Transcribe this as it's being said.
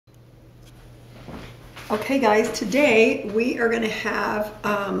Okay guys, today we are going to have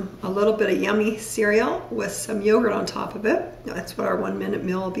a little bit of yummy cereal with some yogurt on top of it. That's what our 1 minute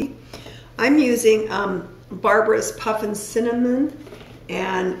meal will be. I'm using Barbara's Puffin Cinnamon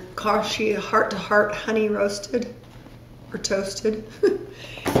and Kashi Heart to Heart Honey Roasted or Toasted.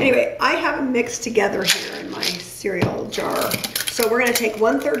 Anyway, I have them mixed together here in my cereal jar. So we're going to take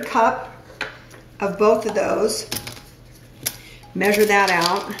 1/3 cup of both of those, measure that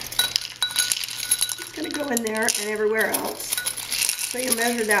out. Going to go in there and everywhere else. So you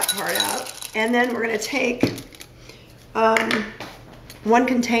measure that part out. And then we're going to take 1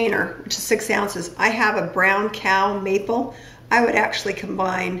 container, which is 6 ounces. I have a brown cow maple. I would actually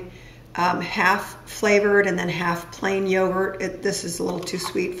combine half flavored and then half plain yogurt. This is a little too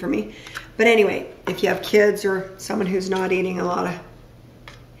sweet for me. But anyway, if you have kids or someone who's not eating a lot of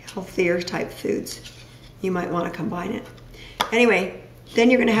healthier type foods, you might want to combine it. Anyway, then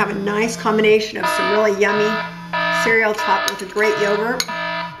you're going to have a nice combination of some really yummy cereal topped with a great yogurt.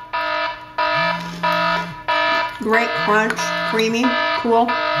 Great crunch, creamy, cool,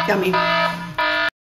 yummy.